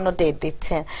ইন্টারভিউর জন্য ডেট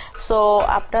দিচ্ছে। সো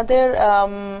আপনাদের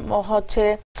হচ্ছে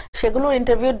সেগুলো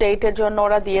ইন্টারভিউ ডেটের জন্য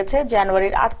ওরা দিয়েছে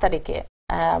জানুয়ারির 8 তারিখে,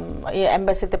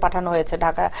 এম্বাসিতে পাঠানো হয়েছে,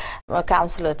 ঢাকা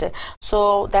কাউন্সিলেটে। সো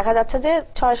দেখা যাচ্ছে যে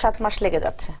 6-7 মাস লেগে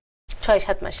যাচ্ছে।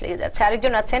 6-7 মাস লেগে যাচ্ছে।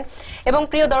 আরেকজন আছেন, এবং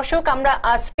প্রিয় দর্শক, আমরা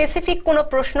স্পেসিফিক কোনো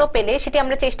প্রশ্ন পেলে সেটি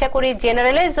আমরা চেষ্টা করি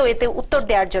জেনারেলাইজ ওয়েতে উত্তর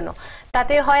দেওয়ার জন্য।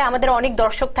 তাতে হয় আমাদের অনেক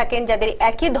দর্শক থাকেন যাদের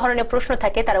একই ধরনের প্রশ্ন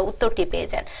থাকে, তারা উত্তরটি পেয়ে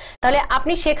যান। তাহলে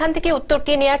আপনি সেখান থেকে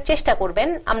উত্তরটি নেওয়ার চেষ্টা করবেন।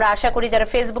 আমরা আশা করি যারা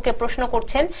ফেসবুকে প্রশ্ন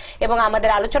করছেন এবং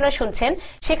আমাদের আলোচনা শুনছেন,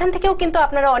 সেখান থেকেও কিন্তু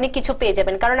আপনারা অনেক কিছু পেয়ে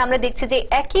যাবেন। কারণ আমরা দেখছি যে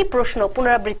একই প্রশ্ন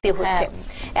পুনরাবৃত্তি হচ্ছে,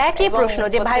 একই প্রশ্ন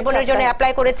যে ভাই বোনের জন্য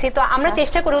অ্যাপ্লাই করেছি। তো আমরা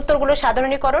চেষ্টা করি উত্তরগুলো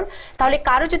সাধারণীকরণ, তাহলে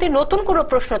কারো যদি নতুন কোনো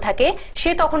প্রশ্ন থাকে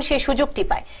সে তখন সেই সুযোগটি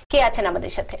পায়। কে আছেন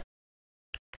আমাদের সাথে?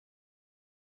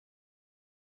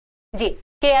 জি,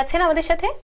 কে আছেন আমাদের সাথে?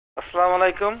 আসসালামু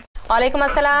আলাইকুম। ওয়ালাইকুম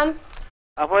আসসালাম।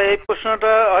 আপা, এই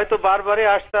প্রশ্নটা হয়তো বারবারই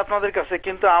আসছে আপনাদের কাছে,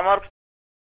 কিন্তু আমার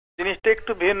জিনিসটা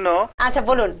একটু ভিন্ন। আচ্ছা,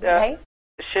 বলুন ভাই।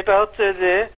 সেটা হচ্ছে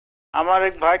যে আমার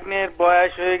এক ভাগ্নের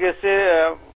বয়স হয়ে গেছে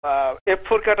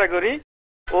F4 ক্যাটাগরি,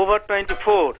 ওভার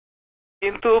 24,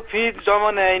 কিন্তু ফি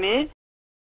জমা নেয়নি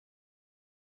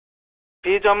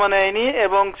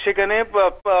এবং সেখানে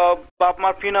বাপ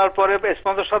মার ফি নেওয়ার পরে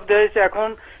স্পন্সরশিপ দেওয়া হয়েছে। এখন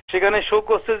সেখানে শো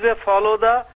করছে যে ফলো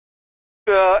দা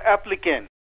অ্যাপ্লিকেন্ট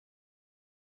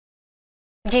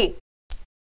জি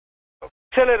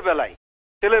ছেলের বেলায়,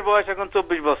 ছেলের বয়স এখন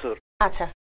 24 বছর। আচ্ছা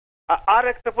আর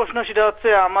একটা প্রশ্ন, সেটা হচ্ছে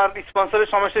আমার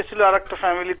স্পন্সরের সমস্যা ছিল আর একটা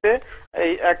ফ্যামিলিতে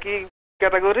এই একই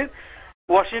ক্যাটাগরির।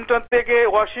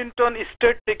 ওয়াশিংটন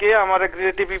স্টেট থেকে আমার এক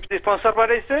রিলেটিভ স্পন্সর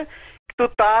পাঠাইছে, কিন্তু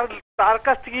তার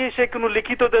কাছ থেকে সে কোনো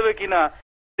লিখিত দেবে কিনা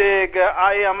যে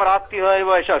আমার আত্মীয় হয়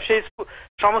বা এসব, সেই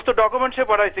সমস্ত ডকুমেন্ট সে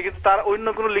পাঠাইছে, কিন্তু তার অন্য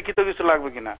কোনো লিখিত কিছু লাগবে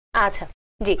কিনা? আচ্ছা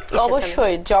জি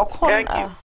অবশ্যই। যখন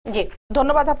জি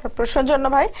ধন্যবাদ আপনার প্রশ্নের জন্য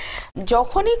ভাই।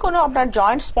 যখনই কোনো আপনার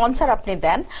জয়েন্ট স্পন্সর আপনি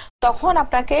দেন, তখন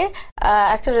আপনাকে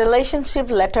একটা রিলেশনশিপ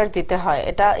লেটার দিতে হয়।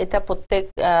 এটা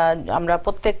আমরা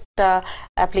প্রত্যেকটা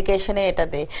অ্যাপ্লিকেশনে এটা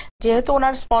দেই। যেহেতু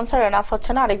ওনার স্পন্সর এনাফ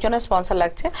হচ্ছে না, আরেকজনের স্পন্সর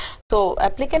লাগছে, তো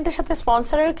অ্যাপ্লিকেন্টের সাথে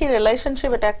স্পন্সরের কি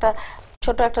রিলেশনশিপ, এটা একটা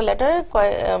ছোট একটা লেটারে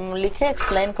লিখে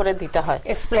এক্সপ্লেইন করে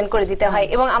দিতে হয়।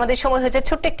 এবং আমাদের সময় হয়েছে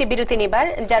ছোট্ট একটি বিরতি নিবার।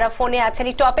 যারা ফোনে আছেন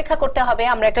একটু অপেক্ষা করতে হবে,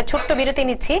 আমরা একটা ছোট্ট বিরতি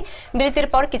নিচ্ছি, বিরতির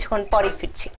পর কিছুক্ষণ পরেই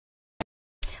ফিরছি।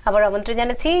 আবার আমন্ত্রণ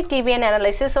জানাচ্ছি টিবিএন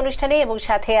অ্যানালাইসিস অনুষ্ঠানে, এবং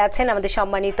সাথে আছেন আমাদের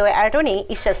সম্মানিত অ্যাটর্নি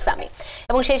ইশরাত সামি,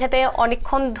 এবং সেই সাথে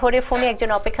অনেকক্ষণ ধরে ফোনে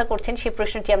একজন অপেক্ষা করছেন, সেই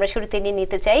প্রশ্নটি আমরা শুরুতে নিয়ে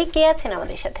নিতে চাই। কে আছেন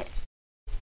আমাদের সাথে?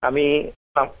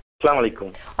 আসসালামু আলাইকুম।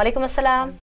 ওয়ালাইকুম আসসালাম।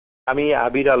 আমি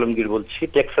আবির আলমগীর বলছি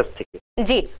টেক্সাস থেকে।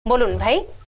 জি বলুন ভাই।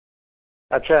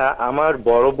 আচ্ছা, আমার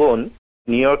বড় বোন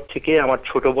নিউ ইয়র্ক থেকে আমার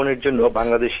ছোট বোনের জন্য,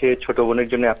 বাংলাদেশে ছোট বোনের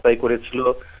জন্য অ্যাপ্লাই করেছিল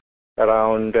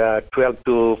অ্যারাউন্ড 12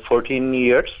 to 14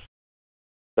 ইয়ার্স।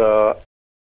 তো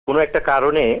কোনো একটা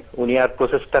কারণে উনি আর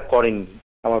প্রসেসটা করেননি।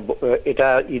 এটা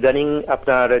ইদানিং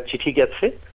আপনার চিঠি গেছে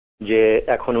যে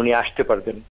এখন উনি আসতে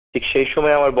পারবেন। ঠিক সেই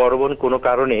সময় আমার বড় বোন কোনো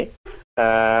কারণে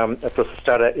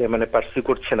প্রসেসটা পার্সিউ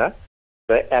করছে না।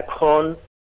 এখন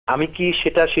আমি কি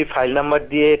সেটা সেই ফাইল নাম্বার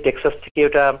দিয়ে টেক্সাস থেকে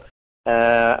ওটা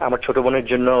আমার ছোট বোনের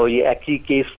জন্য ওই একই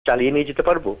কেস চালিয়ে নিয়ে যেতে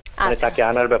পারবো, তাকে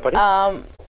আনার ব্যাপারে?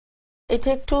 এটা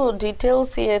একটু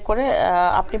ডিটেইলস করে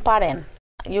আপনি পারেন,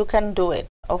 you can do it.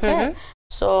 Okay,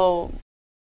 so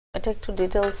এটা একটু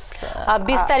ডিটেইলস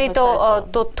বিস্তারিত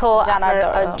তথ্য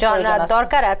জানার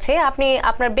দরকার আছে। আপনি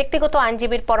আপনার ব্যক্তিগত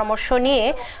আইনজীবীর পরামর্শ নিয়ে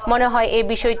মনে হয় এই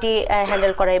বিষয়টি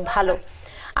হ্যান্ডেল করাই ভালো।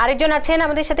 আরেকজন আছেন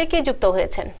আমাদের সাথে, কে যুক্ত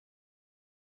হয়েছেন?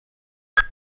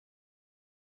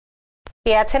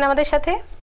 কে আছেন আমাদের সাথে?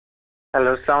 হ্যালো,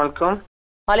 আসসালামু আলাইকুম।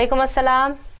 ওয়ালাইকুম আসসালাম।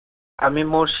 আমি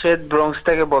মুর্শেদ ব্রঙ্কস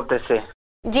থেকে বলতেছি।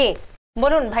 জি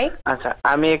বলুন ভাই। আচ্ছা,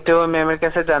 আমি একটু ম্যামের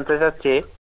কাছে জানতে চাচ্ছি,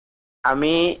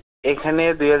 আমি এখানে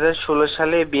 2016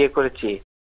 সালে বিয়ে করেছি।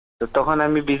 তো তখন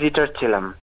আমি ভিজিটর ছিলাম,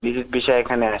 ভিজিট ভিসা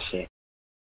এখানে আসে।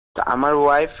 তো আমার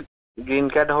ওয়াইফ গ্রিন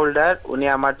কার্ড হোল্ডার, উনি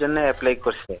আমার জন্য অ্যাপ্লাই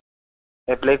করছে।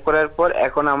 অ্যাপ্লাই করার পর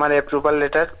এখন আমার অ্যাপ্রুভাল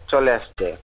লেটার চলে আসছে।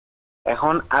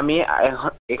 এখন আমি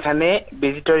এখানে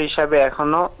ভিজিটর হিসাবে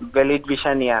এখনো ভ্যালিড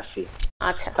ভিসা নিয়ে আসি।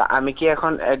 আচ্ছা, তো আমি কি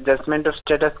এখন অ্যাডজাস্টমেন্ট অফ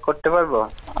স্ট্যাটাস করতে পারবো?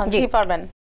 জি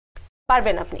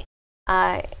পারবেন আপনি।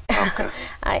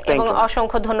 এবং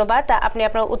অসংখ্য ধন্যবাদ, আপনি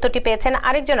আপনার উত্তরটি পেয়েছেন।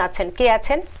 আরেকজন আছেন,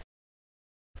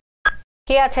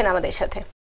 কে আছেন আমাদের সাথে?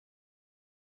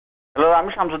 হ্যালো, আমি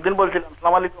শামসুদ্দিন বলছিলাম।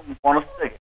 আসসালামু আলাইকুম।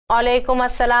 ওয়ালাইকুম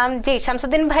আসসালাম। জি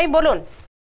শামসুদ্দিন ভাই বলুন।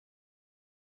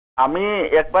 আমি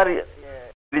একবার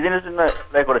রিজনের জন্য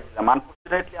অ্যাপ্লাই করেছিলাম,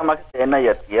 আনফরচুনেটলি আমাকে দেয় নাই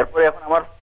আর কি। এরপরে এখন আমার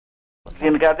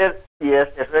গ্রিন কার্ডের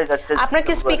শেষ হয়ে যাচ্ছে। আপনার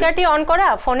কি স্পিকারটি অন করা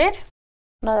ফোনের?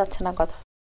 না যাচ্ছে না কথা।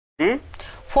 জি,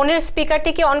 ফোনের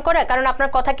স্পিকারটি কি অন করা? কারণ আপনার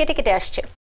কথা কেটে কেটে আসছে,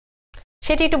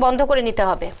 সেটি একটু বন্ধ করে নিতে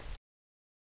হবে।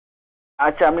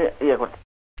 আচ্ছা, আমি করছি।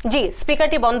 জি,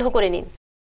 স্পিকারটি বন্ধ করে নিন।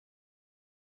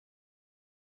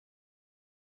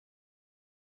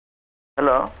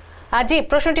 হ্যালো, জি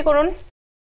প্রশ্নটি করুন।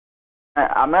 হ্যাঁ,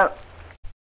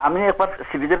 আমি একবার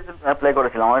সিটিজের জন্য অ্যাপ্লাই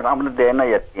করেছিলাম, আমাদের দেয় নাই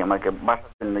আর কি, আমাকে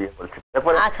বাসার জন্য বলছে।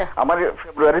 তারপরে আমার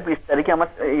ফেব্রুয়ারি 20 তারিখে আমার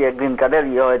গ্রিন কার্ডের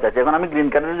হয়ে যাচ্ছে। এখন আমি গ্রিন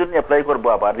কার্ডের জন্য অ্যাপ্লাই করবো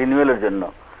আবার রিনিউয়ালের জন্য।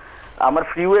 আমার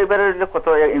ফ্রি ওয়েভারের কত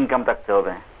ইনকাম থাকতে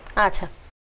হবে? আচ্ছা,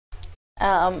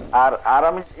 আর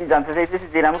আমি জানতে চাইতেছি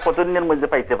যে আমি কতদিনের মধ্যে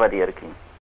পাইতে পারি আর কি,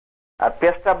 আর পে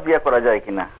স্ট্যাম্প দিয়ে করা যায়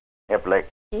কিনা অ্যাপ্লাই?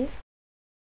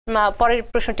 পরের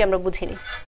প্রশ্নটি আমরা বুঝিনি।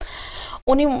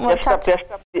 উনি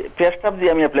পে স্ট্যাম্প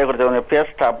দিয়ে আমি অ্যাপ্লাই করতে পারি, পে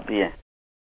স্ট্যাম্প দিয়ে।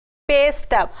 পে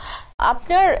স্ট্যাম্প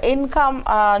আপনার ইনকাম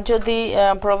যদি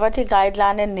পভার্টি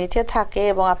গাইডলাইনের নিচে থাকে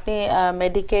এবং আপনি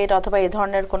মেডিকেড অথবা এই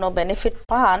ধরনের কোনো বেনিফিট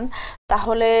পান,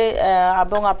 তাহলে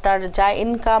এবং আপনার যা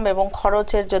ইনকাম এবং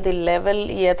খরচের যদি লেভেল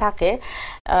থাকে,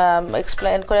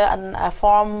 এক্সপ্লেন করে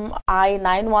ফর্ম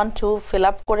I-912 ফিল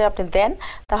আপ করে আপনি দেন,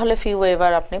 তাহলে ফি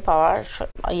ওয়েভার আপনি পাওয়ার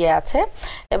আছে।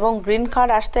 এবং গ্রিন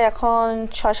কার্ড আসতে এখন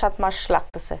 6-7 মাস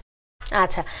লাগতেছে।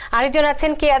 আচ্ছা, আরেকজন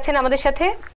আছেন, কে আছেন আমাদের সাথে?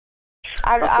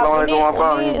 আর আপনি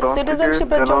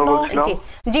সিটিজেনশিপের জন্য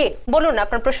জি বলুন,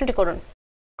 আপনার প্রশ্নটি করুন।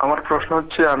 আমার প্রশ্ন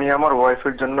হচ্ছে, আমি আমার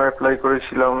ওয়াইফের জন্য অ্যাপ্লাই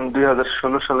করেছিলাম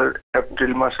 2016 সালের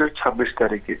এপ্রিল মাসের 26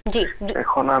 তারিখে।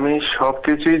 এখন আমি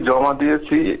সবকিছুই জমা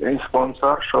দিয়েছি,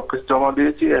 স্পন্সর সবকিছু জমা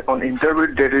দিয়েছি। এখন ইন্টারভিউ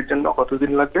ডেটের জন্য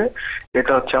কতদিন লাগে,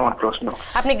 এটা হচ্ছে আমার প্রশ্ন।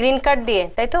 আপনি গ্রিন কার্ড দিয়ে,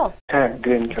 তাই তো? হ্যাঁ,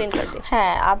 গ্রিন কার্ড।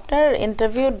 হ্যাঁ, আপনার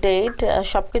ইন্টারভিউ ডেট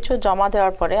সবকিছু জমা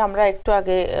দেওয়ার পরে আমরা একটু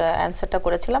আগে অ্যানসারটা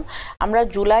করেছিলাম, আমরা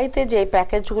জুলাইতে যে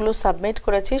প্যাকেজগুলো সাবমিট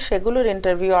করেছি সেগুলোর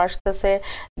ইন্টারভিউ আসতেছে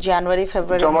জানুয়ারি,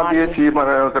 ফেব্রুয়ারি, জমা মার্চ। দিয়েছি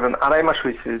মানে আড়াই মাস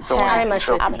হয়েছে।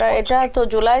 আপনার এটা তো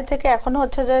জুলাই থেকে এখন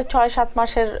হচ্ছে যে 6-7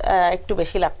 মাসের একটু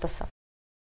বেশি লাগতেছে।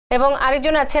 এবং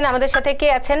আরেকজন আছেন আমাদের সাথে, কে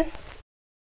আছেন?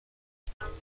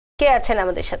 কে আছেন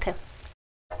আমাদের সাথে?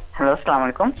 হ্যালো, আসসালামু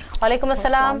আলাইকুম। ওয়ালাইকুম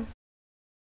আসসালাম।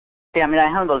 আমি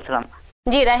রায়হান বলছিলাম।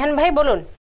 জি রায়হান ভাই বলুন।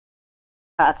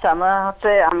 আচ্ছা,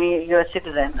 আমি ইউএস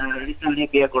সিটিজেন, রিসেন্টলি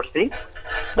বিয়ে করছি।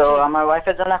 তো আমার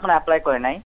ওয়াইফের জন্য এখন অ্যাপ্লাই করে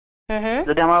নাই।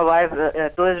 যদি আমার ওয়াইফ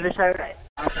টুরিস্ট ভিসায়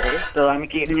আসে, তো আমি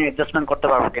কি এখানে অ্যাডজাস্টমেন্ট করতে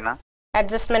পারবো কিনা?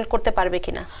 অ্যাডজাস্টমেন্ট করতে পারবে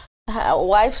কিনা? হ্যাঁ,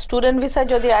 ওয়াইফ স্টুডেন্ট ভিসা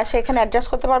যদি আসে এখানে অ্যাডজাস্ট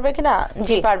করতে পারবে কিনা?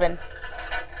 জি পারবেন।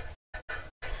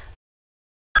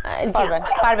 জি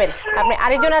পারবেন। আপনি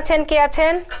আরেকজন আছেন, কে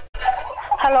আছেন?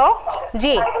 হ্যালো,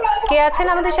 জি কে আছেন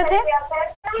আমাদের সাথে?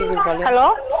 হ্যালো,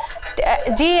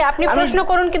 জি আপনি প্রশ্ন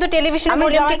করুন কিন্তু টেলিভিশন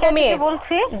ভলিউমটি কমিয়ে।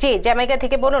 বলছি। জি জ্যামাইকা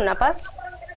থেকে বলুন আপা।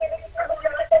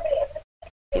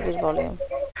 টিভির ভলিউম।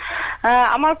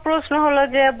 আমার প্রশ্ন হলো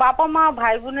যে বাবা মা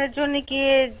ভাই বোনের জন্য কি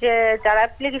যে যারা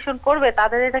অ্যাপ্লিকেশন করবে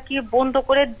তাদের এটা কি বন্ধ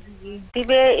করে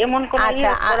দিবে এমন কোন আচ্ছা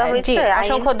জি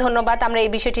অসংখ্য ধন্যবাদ। আমরা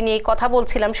এই বিষয়টি নিয়ে কথা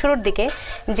বলছিলাম শুরুর দিকে,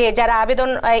 যে যারা আবেদন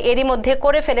এরই মধ্যে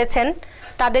করে ফেলেছেন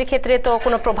তাদের ক্ষেত্রে তো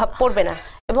কোনো প্রভাব পড়বে না,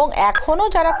 এবং এখনো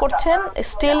যারা করছেন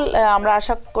স্টিল আমরা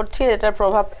আশা করছি এটার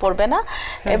প্রভাব পড়বে না,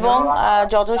 এবং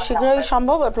যত শীঘ্রই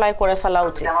সম্ভব অ্যাপ্লাই করে ফেলা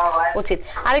উচিত।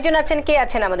 আরেকজন আছেন, কে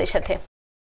আছেন আমাদের সাথে?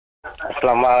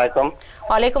 আসসালামু আলাইকুম।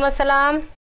 ওয়ালাইকুম আসসালাম।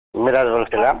 মিরাজ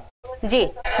বলছিলাম। জি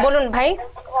বলুন ভাই।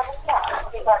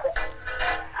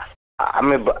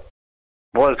 আমি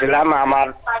বলছিলাম আমার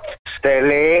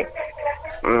ছেলে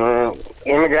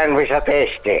ইমিগ্রেন্ট ভিসাতে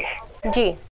এসছে। জি।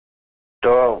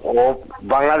 তো ও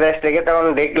বাংলাদেশ থেকে তখন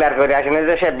ডিক্লেয়ার করে আসেনি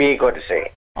যে সে বিয়ে করছে।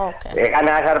 এখানে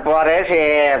আসার পরে সে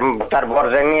তার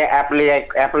বর্জন নিয়ে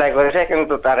অ্যাপ্লাই করেছে,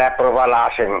 কিন্তু তার অ্যাপ্রুভাল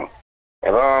আসেনি,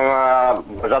 এবং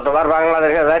যতবার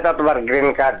বাংলাদেশে যায় ততবার গ্রিন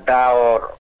কার্ডটা ওর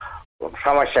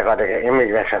সমস্যা করে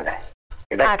ইমিগ্রেশনে।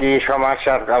 এটা কি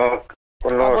সমস্যার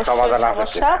কোনো সমাধান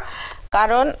আছে?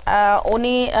 কারণ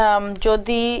উনি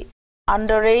যদি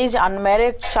আন্ডার এজ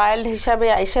আনম্যারিড চাইল্ড হিসাবে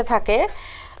এসে থাকে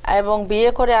এবং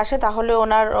বিয়ে করে আসে, তাহলে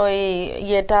ওনার ওই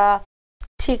ইয়েটা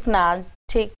ঠিক না।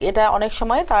 ঠিক, এটা অনেক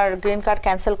সময় তার গ্রিন কার্ড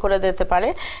ক্যান্সেল করে দিতে পারে।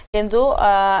 কিন্তু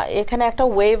এখানে একটা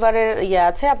ওয়েভারের ইয়ে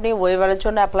আছে, আপনি ওয়েভারের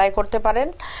জন্য অ্যাপ্লাই করতে পারেন,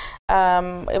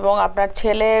 এবং আপনার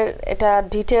ছেলের এটা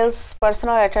ডিটেলস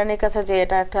পার্সোনাল অ্যাটর্নির কাছে যে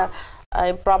এটা একটা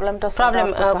প্রবলেমটা সলভ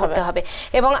করতে হবে।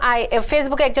 এবং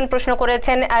ফেসবুকে একজন প্রশ্ন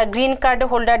করেছেন, গ্রিন কার্ড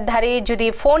হোল্ডারধারী যদি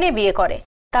ফোনে বিয়ে করে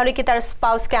তাহলে কি তার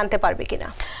স্পাউসকে আনতে পারবে কিনা?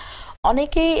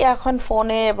 অনেকেই এখন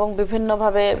ফোনে এবং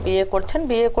বিভিন্নভাবে বিয়ে করছেন,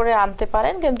 বিয়ে করে আনতে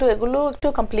পারেন, কিন্তু এগুলো একটু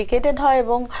কমপ্লিকেটেড হয়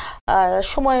এবং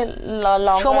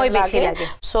সময় বেশি লাগে।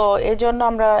 সো এই জন্য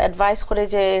আমরা অ্যাডভাইস করি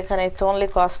যে এখানে it's only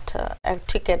cost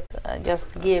ticket, just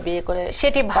গিয়ে বিয়ে করে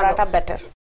সেটি ভাড়াটা বেটার।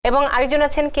 এবং আরেকজন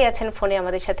আছেন, কে আছেন ফোনে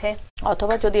আমাদের সাথে?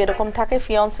 অথবা যদি এরকম থাকে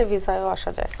ফিয়ান্সে ভিসায়ও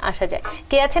আসা যায়।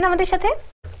 কে আছেন আমাদের সাথে?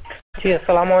 জি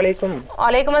আসসালামু আলাইকুম।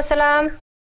 ওয়ালাইকুম আসসালাম।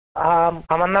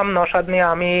 আমার নাম নওশাদ মিয়া,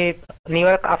 আমি নিউ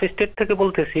ইয়র্ক আপস্টেট থেকে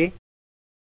বলতেছি।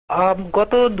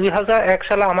 গত 2001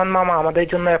 সালে আমার মামা আমাদের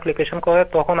জন্য অ্যাপ্লিকেশন করে,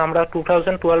 তখন আমরা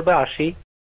 2012-এ আসি।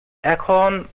 এখন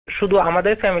শুধু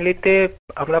আমাদের ফ্যামিলিতে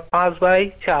আমরা 5 ভাই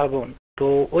 4 বোন, তো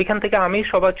ওইখান থেকে আমি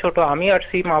সবার ছোট, আমি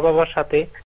আসছি মা বাবার সাথে।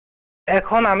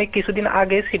 এখন আমি কিছুদিন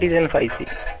আগে সিটিজেন পাইছি,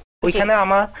 ওইখানে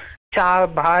আমার 4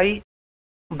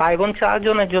 ভাই বোন 4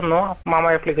 জনের জন্য মামা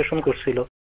অ্যাপ্লিকেশন করছিল।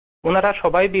 ওনারা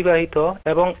সবাই বিবাহিত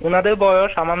এবং ওনাদের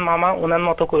বয়স আমার মামা ওনার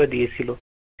মতো করে দিয়েছিল।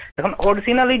 এখন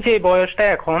অরিজিনালি যে বয়সটা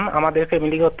এখন আমাদের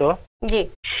ফ্যামিলিগত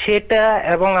সেটা,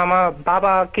 এবং আমার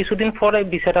বাবা কিছুদিন পরে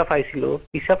ভিসাটা পাইছিল।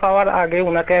 ভিসা পাওয়ার আগে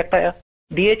ওনাকে একটা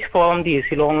ডিএইচ ফর্ম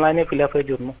দিয়েছিল অনলাইনে ফিল আপের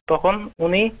জন্য। তখন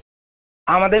উনি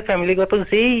আমাদের ফ্যামিলিগত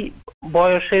যেই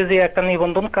বয়সে যে একটা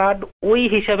নিবন্ধন কার্ড ওই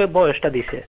হিসাবে বয়সটা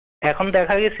দিছে। এখন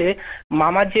দেখা গেছে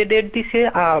মামা যে ডেট দিছে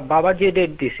আর বাবা যে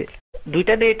ডেট দিছে,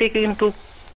 দুইটা ডেটে কিন্তু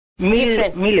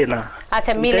মিলে না।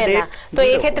 আচ্ছা, মিলে না। তো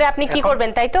এই ক্ষেত্রে আপনি কি করবেন,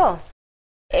 তাই তো?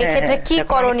 এই ক্ষেত্রে কি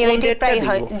করণীয়, এটি প্রায়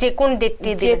হয় যে কোন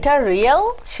ডেটটি যেটা রিয়েল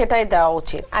সেটাই দেওয়া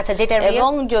উচিত। আচ্ছা, যেটা রিয়েল।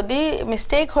 এবং যদি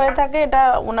মিস্টেক হয়ে থাকে, এটা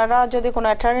ওনারা যদি কোনো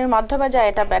অ্যাটর্নির মাধ্যমে যায়,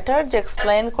 এটা বেটার যে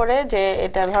এক্সপ্লেইন করে যে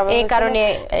এটা ভাবে এই কারণে,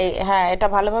 হ্যাঁ এটা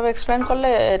ভালোভাবে এক্সপ্লেইন করলে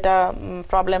এটা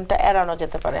প্রবলেমটা এড়ানো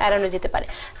যেতে পারে।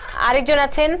 আরেকজন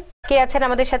আছেন, কে আছেন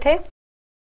আমাদের সাথে?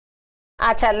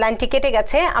 আচ্ছা, লাইনটি কেটে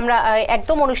গেছে। আমরা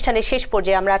একদম অনুষ্ঠানের শেষ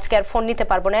পর্যায়ে, আমরা আজকে আর ফোন নিতে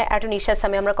পারবো না। অ্যাটর্নি ইশাস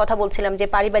সামি, আমরা কথা বলছিলাম যে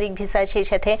পারিবারিক ভিসা, সেই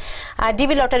সাথে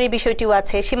ডিবি লটারির বিষয়টিও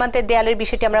আছে, সীমান্তের দেয়ালের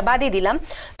বিষয়টি আমরা বাদই দিলাম।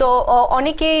 তো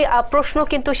অনেকেই প্রশ্ন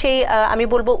কিন্তু সেই আমি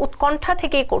বলবো উৎকণ্ঠা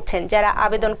থেকেই করছেন, যারা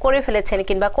আবেদন করে ফেলেছেন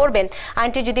কিংবা করবেন,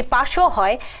 আইনটি যদি পাশও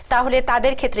হয় তাহলে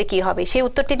তাদের ক্ষেত্রে কি হবে, সেই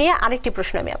উত্তরটি নিয়ে আরেকটি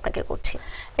প্রশ্ন আমি আপনাকে করছি।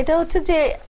 এটা হচ্ছে যে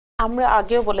আমরা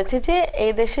আগেও বলেছি যে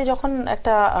এই দেশে যখন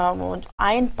একটা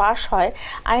আইন পাস হয়,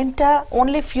 আইনটা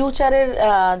অনলি ফিউচারের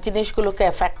জিনিসগুলোকে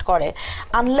এফেক্ট করে,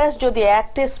 আনলেস যদি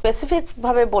অ্যাক্টে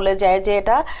স্পেসিফিকভাবে বলে যায় যে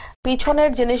এটা পিছনের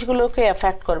জিনিসগুলোকে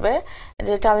এফেক্ট করবে,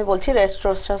 যেটা আমি বলছি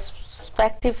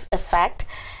রেট্রোস্পেক্টিভ এফেক্ট।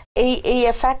 এই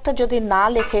এফেক্টটা যদি না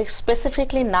লেখে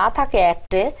স্পেসিফিকলি না থাকে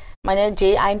অ্যাক্টে, মানে যে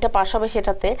আইনটা পাস হবে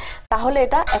সেটাতে, তাহলে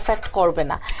এটা এফেক্ট করবে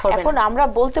না। এখন আমরা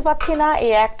বলতে পারছি না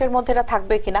এই অ্যাক্টের মধ্যে এটা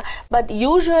থাকবে কিনা, বাট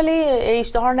ইউজুয়ালি এই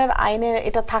ধরনের আইনে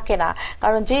এটা থাকে না,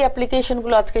 কারণ যে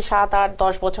অ্যাপ্লিকেশনগুলো আজকে 7, 8,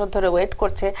 10 বছর ধরে ওয়েট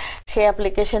করছে, সেই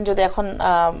অ্যাপ্লিকেশন যদি এখন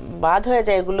বাদ হয়ে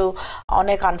যায়, এগুলো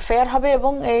অনেক আনফেয়ার হবে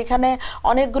এবং এইখানে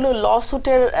অনেকগুলো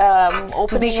লসুটের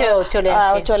বিষয়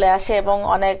চলে আসে এবং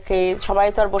অনেক সবাই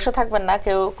তো আর বসে থাকবেন না,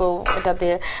 কেউ কেউ এটাতে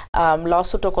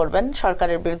লসুটও করবেন,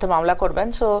 সরকারের বিরুদ্ধে মামলা করবেন।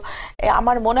 সো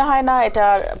আমার মনে হয় না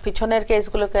এটার পিছনের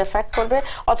কেসগুলোকে এফেক্ট করবে,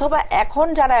 অথবা এখন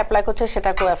যারা অ্যাপ্লাই করছে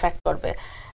সেটাকেও এফেক্ট করবে।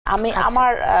 আমি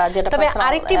আমার যেটা, তবে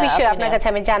আরেকটি বিষয় আপনার কাছে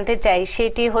আমি জানতে চাই,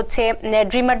 সেটি হচ্ছে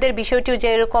ড্রিমারদের বিষয়টিও যে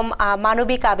এরকম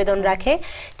মানবিক আবেদন রাখে,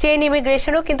 চেইন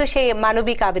ইমিগ্রেশনও কিন্তু সেই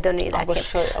মানবিক আবেদনই রাখে।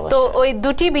 তো ওই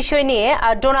দুটি বিষয় নিয়ে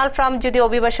ডোনাল্ড ট্রাম্প যদি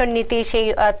অভিবাসন নীতি, সেই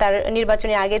তার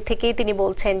নির্বাচনের আগে থেকেই তিনি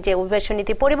বলছেন যে অভিবাসন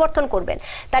নীতি পরিবর্তন করবেন,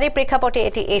 তারই প্রেক্ষাপটে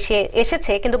এটি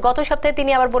এসেছে। কিন্তু গত সপ্তাহে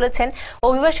তিনি আবার বলেছেন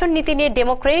অভিবাসন নীতি নিয়ে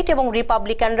ডেমোক্রেট এবং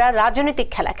রিপাবলিকানরা রাজনৈতিক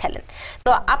খেলা খেলেন।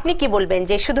 তো আপনি কি বলবেন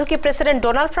যে শুধু কি প্রেসিডেন্ট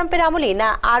ডোনাল্ড ট্রাম্পের আমলই, না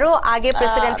আরো আগে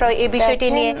প্রেসিডেন্টরা এই বিষয়টি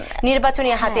নিয়ে নির্বাচনী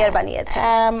হাতিয়ার বানিয়েছে?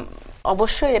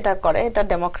 অবশ্যই এটা করে, এটা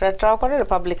ডেমোক্র্যাটরাও করে,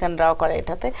 রিপাবলিকানরাও করে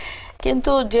এটাতে।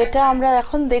 কিন্তু যেটা আমরা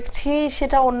এখন দেখছি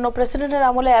সেটা অন্য প্রেসিডেন্টের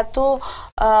আমলে এত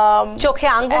চোখে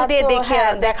আঙ্গুল দিয়ে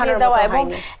দেখানো দেওয়া, এবং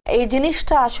এই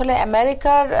জিনিসটা আসলে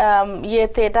আমেরিকার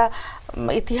ইয়েতে, এটা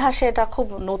ইতিহাসে এটা খুব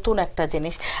নতুন একটা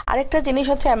জিনিস। আরেকটা জিনিস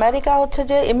হচ্ছে আমেরিকা হচ্ছে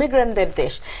যে ইমিগ্রেন্টদের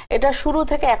দেশ, এটা শুরু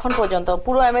থেকে এখন পর্যন্ত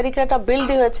পুরো আমেরিকাটা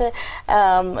বিল্ডই হয়েছে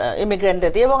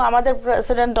ইমিগ্রেন্টদের দিয়ে, এবং আমাদের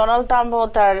প্রেসিডেন্ট ডোনাল্ড ট্রাম্পও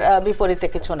তার বিপরীতে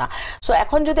কিছু না। সো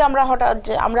এখন যদি আমরা হঠাৎ,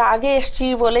 আমরা আগে এসছি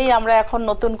বলেই আমরা এখন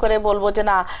নতুন করে বলবো যে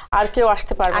না আর কেউ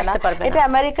আসতে পারবে না, এটা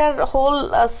আমেরিকার হোল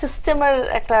সিস্টেমের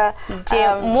একটা যে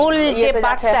মূল যে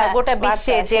বার্তা গোটা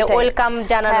বিশ্বে যে ওয়েলকাম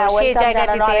জানানো, সেই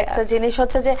জায়গাটিতে একটা জিনিস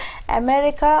হচ্ছে যে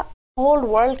আমেরিকা হোল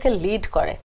ওয়ার্ল্ডকে লিড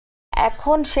করে।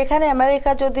 এখন সেখানে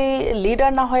আমেরিকা যদি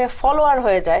লিডার না হয়ে ফলোয়ার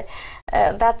হয়ে যায়,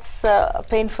 that's a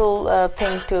painful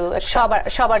thing to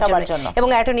সবার জন্য। এবং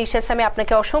অ্যাটর্নি ইশাস সামি,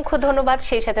 আপনাকে অসংখ্য ধন্যবাদ,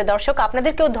 সেই সাথে দর্শক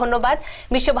আপনাদেরকেও ধন্যবাদ।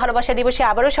 বিশ্ব ভালোবাসা দিবসে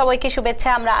আবারও সবাইকে শুভেচ্ছা।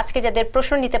 আমরা আজকে যাদের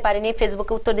প্রশ্ন নিতে পারিনি,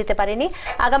 ফেসবুকে উত্তর দিতে পারিনি,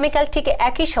 আগামীকাল ঠিক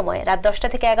একই সময়ে রাত 10টা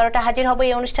থেকে 11টা হাজির হব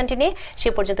এই অনুষ্ঠানটি নিয়ে। সে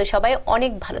পর্যন্ত সবাই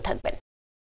অনেক ভালো থাকবেন।